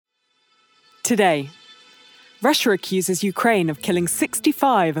Today, Russia accuses Ukraine of killing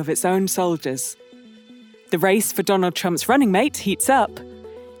 65 of its own soldiers. The race for Donald Trump's running mate heats up.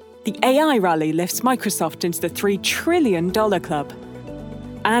 The AI rally lifts Microsoft into the $3 trillion club.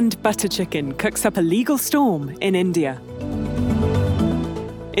 And butter chicken cooks up a legal storm in India.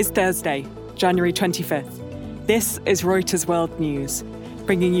 It's Thursday, January 25th. This is Reuters World News,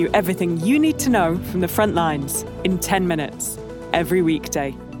 bringing you everything you need to know from the front lines in 10 minutes, every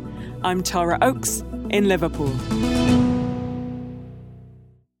weekday. I'm Tara Oakes in Liverpool.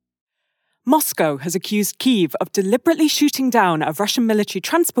 Moscow has accused Kyiv of deliberately shooting down a Russian military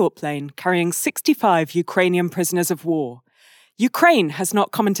transport plane carrying 65 Ukrainian prisoners of war. Ukraine has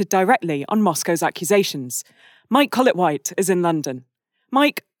not commented directly on Moscow's accusations. Mike Collett-White is in London.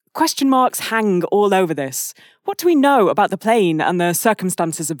 Mike, question marks hang all over this. What do we know about the plane and the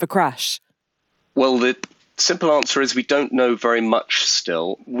circumstances of the crash? Well, the simple answer is we don't know very much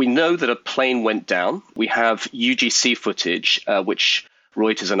still. We know that a plane went down. We have UGC footage, which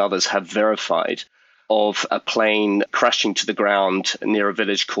Reuters and others have verified, of a plane crashing to the ground near a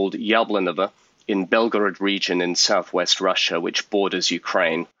village called Yablanovo in Belgorod region in southwest Russia, which borders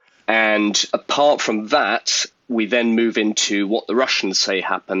Ukraine. And apart from that, we then move into what the Russians say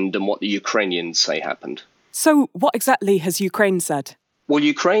happened and what the Ukrainians say happened. So what exactly has Ukraine said? Well,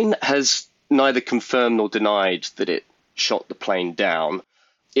 Ukraine has neither confirmed nor denied that it shot the plane down.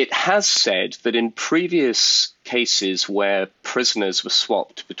 It has said that in previous cases where prisoners were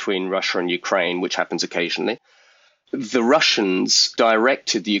swapped between Russia and Ukraine, which happens occasionally, the Russians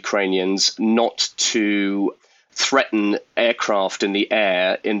directed the Ukrainians not to threaten aircraft in the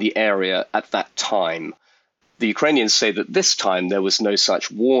air in the area at that time. The Ukrainians say that this time there was no such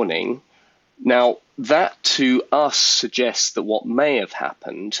warning. Now, that to us suggests that what may have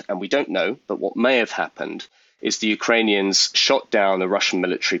happened, and we don't know, but what may have happened, is the Ukrainians shot down a Russian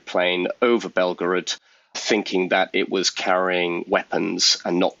military plane over Belgorod, thinking that it was carrying weapons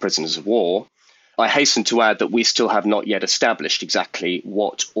and not prisoners of war. I hasten to add that we still have not yet established exactly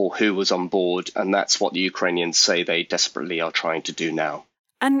what or who was on board, and that's what the Ukrainians say they desperately are trying to do now.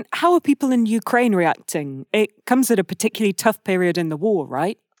 And how are people in Ukraine reacting? It comes at a particularly tough period in the war,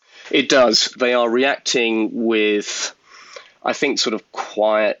 right? It does. They are reacting with, I think, sort of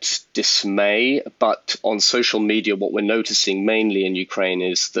quiet dismay. But on social media, what we're noticing mainly in Ukraine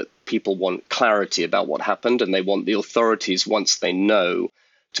is that people want clarity about what happened, and they want the authorities, once they know,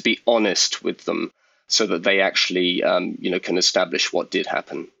 to be honest with them so that they actually, can establish what did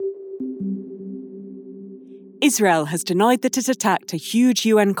happen. Israel has denied that it attacked a huge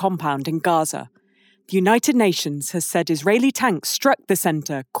UN compound in Gaza. The United Nations has said Israeli tanks struck the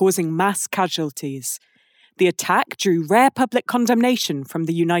centre, causing mass casualties. The attack drew rare public condemnation from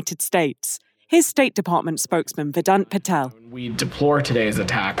the United States. Here's State Department spokesman Vedant Patel. We deplore today's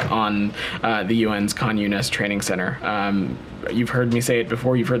attack on the UN's Khan Yunis Training Center. You've heard me say it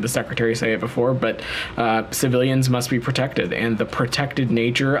before, you've heard the Secretary say it before, but civilians must be protected, and the protected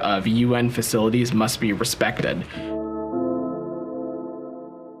nature of UN facilities must be respected.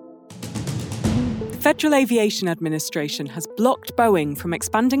 The Federal Aviation Administration has blocked Boeing from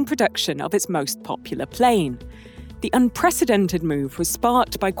expanding production of its most popular plane. The unprecedented move was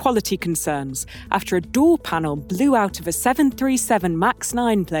sparked by quality concerns after a door panel blew out of a 737 MAX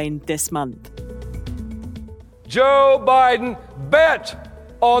 9 plane this month. Joe Biden bet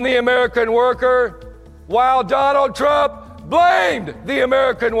on the American worker, while Donald Trump blamed the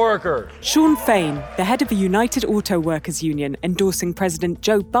American worker. Sean Fain, the head of the United Auto Workers Union, endorsing President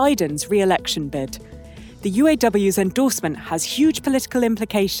Joe Biden's re-election bid. The UAW's endorsement has huge political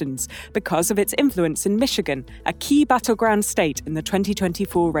implications because of its influence in Michigan, a key battleground state in the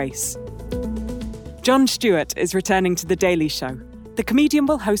 2024 race. Jon Stewart is returning to The Daily Show. The comedian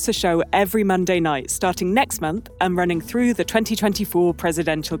will host the show every Monday night, starting next month and running through the 2024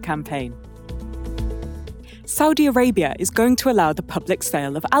 presidential campaign. Saudi Arabia is going to allow the public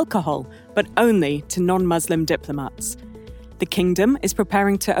sale of alcohol, but only to non-Muslim diplomats. The kingdom is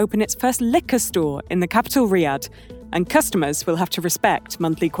preparing to open its first liquor store in the capital Riyadh, and customers will have to respect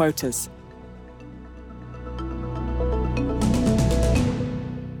monthly quotas.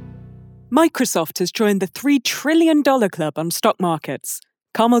 Microsoft has joined the $3 trillion club on stock markets.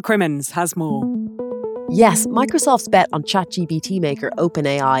 Carmel Crimmins has more. Yes, Microsoft's bet on ChatGPT maker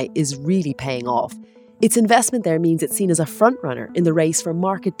OpenAI is really paying off. Its investment there means it's seen as a frontrunner in the race for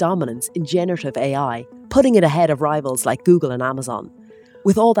market dominance in generative AI, putting it ahead of rivals like Google and Amazon.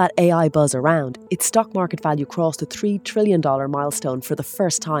 With all that AI buzz around, its stock market value crossed the $3 trillion milestone for the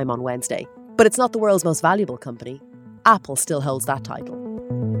first time on Wednesday. But it's not the world's most valuable company. Apple still holds that title.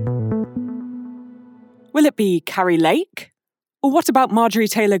 Will it be Carrie Lake? Or what about Marjorie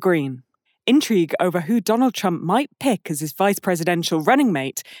Taylor Greene? Intrigue over who Donald Trump might pick as his vice presidential running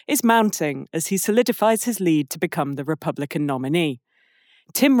mate is mounting as he solidifies his lead to become the Republican nominee.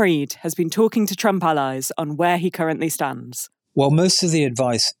 Tim Reid has been talking to Trump allies on where he currently stands. Well, most of the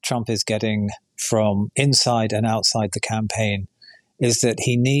advice Trump is getting from inside and outside the campaign is that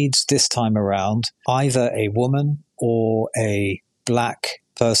he needs this time around either a woman or a black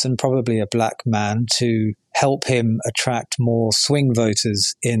person, probably a black man, to help him attract more swing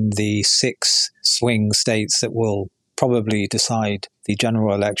voters in the 6 swing states that will probably decide the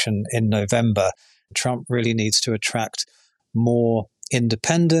general election in November. Trump really needs to attract more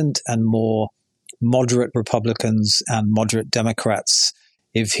independent and more moderate Republicans and moderate Democrats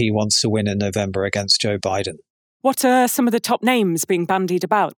if he wants to win in November against Joe Biden. What are some of the top names being bandied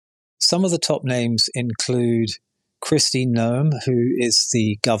about? Some of the top names include Kristi Noem, who is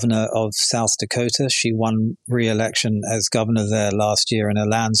the governor of South Dakota. She won re-election as governor there last year in a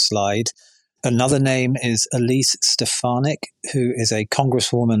landslide. Another name is Elise Stefanik, who is a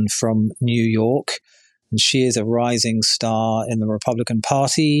congresswoman from New York, and she is a rising star in the Republican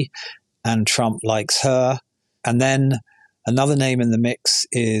Party, and Trump likes her. And then another name in the mix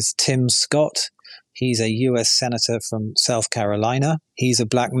is Tim Scott. He's a U.S. Senator from South Carolina. He's a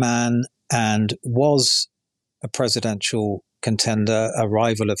black man and was a presidential contender, a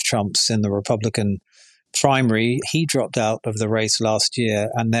rival of Trump's in the Republican primary. He dropped out of the race last year,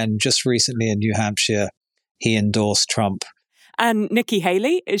 and then just recently in New Hampshire, he endorsed Trump. And Nikki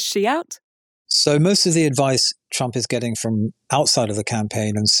Haley, is she out? So most of the advice Trump is getting from outside of the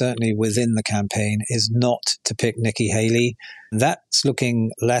campaign, and certainly within the campaign, is not to pick Nikki Haley. That's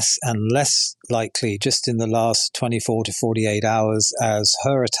looking less and less likely just in the last 24 to 48 hours as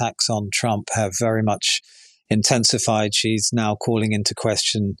her attacks on Trump have very much intensified. She's now calling into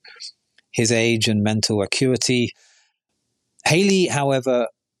question his age and mental acuity. Haley, however,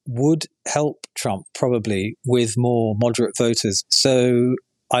 would help Trump probably with more moderate voters. So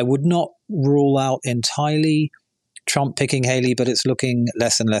I would not rule out entirely Trump picking Haley, but it's looking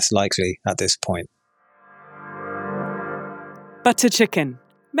less and less likely at this point. Butter chicken.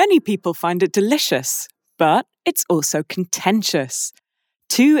 Many people find it delicious, but it's also contentious.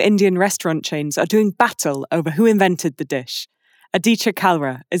 2 Indian restaurant chains are doing battle over who invented the dish. Aditya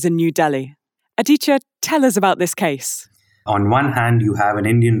Kalra is in New Delhi. Aditya, tell us about this case. On one hand, you have an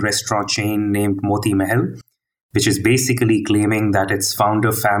Indian restaurant chain named Moti Mahal, which is basically claiming that its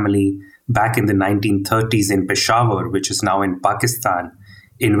founder family back in the 1930s in Peshawar, which is now in Pakistan,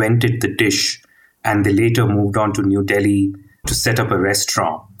 invented the dish, and they later moved on to New Delhi to set up a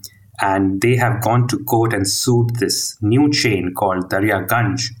restaurant. And they have gone to court and sued this new chain called Darya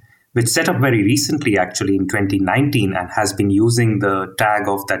Ganj, which set up very recently, actually in 2019, and has been using the tag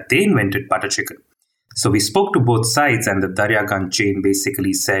of that they invented butter chicken. So we spoke to both sides, and the Darya Ganj chain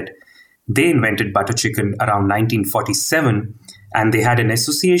basically said they invented butter chicken around 1947, and they had an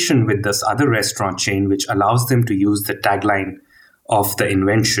association with this other restaurant chain which allows them to use the tagline of the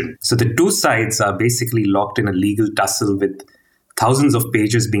invention. So the two sides are basically locked in a legal tussle with thousands of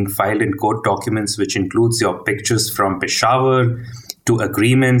pages being filed in court documents, which includes your pictures from Peshawar to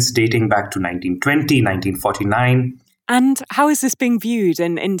agreements dating back to 1920, 1949. And how is this being viewed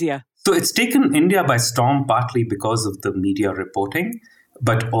in India? So it's taken India by storm, partly because of the media reporting,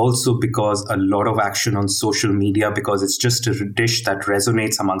 but also because a lot of action on social media, because it's just a dish that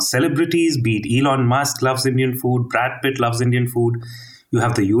resonates among celebrities, be it Elon Musk loves Indian food, Brad Pitt loves Indian food. You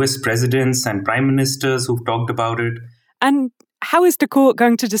have the US presidents and prime ministers who've talked about it. And how is the court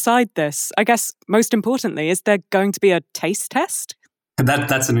going to decide this? I guess most importantly, is there going to be a taste test?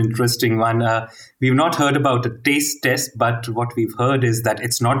 That's an interesting one. We've not heard about a taste test, but what we've heard is that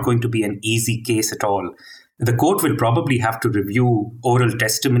it's not going to be an easy case at all. The court will probably have to review oral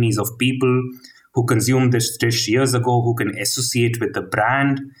testimonies of people who consumed this dish years ago, who can associate with the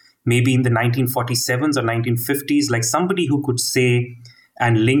brand, maybe in the 1947s or 1950s, like somebody who could say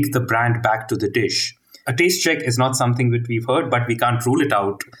and link the brand back to the dish. A taste check is not something that we've heard, but we can't rule it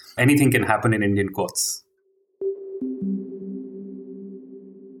out. Anything can happen in Indian courts.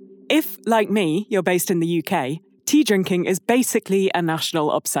 If, like me, you're based in the UK, tea drinking is basically a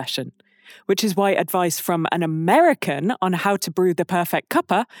national obsession, which is why advice from an American on how to brew the perfect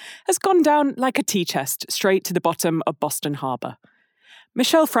cuppa has gone down like a tea chest straight to the bottom of Boston Harbour.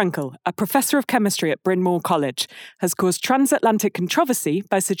 Michelle Frankel, a professor of chemistry at Bryn Mawr College, has caused transatlantic controversy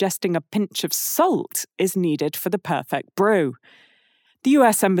by suggesting a pinch of salt is needed for the perfect brew. The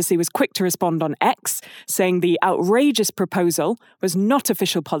US Embassy was quick to respond on X, saying the outrageous proposal was not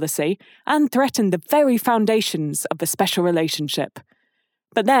official policy and threatened the very foundations of the special relationship.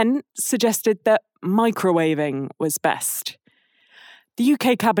 But then suggested that microwaving was best. The The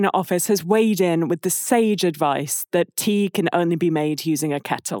UK Cabinet Office has weighed in with the sage advice that tea can only be made using a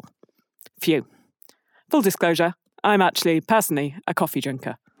kettle. Phew. Full disclosure, I'm actually, personally, a coffee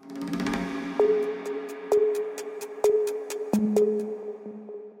drinker.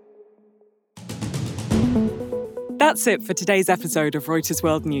 That's it for today's episode of Reuters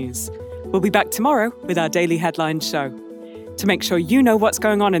World News. We'll be back tomorrow with our daily headlines show. To make sure you know what's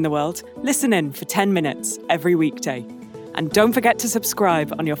going on in the world, listen in for 10 minutes every weekday. And don't forget to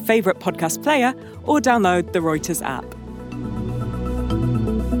subscribe on your favourite podcast player or download the Reuters app.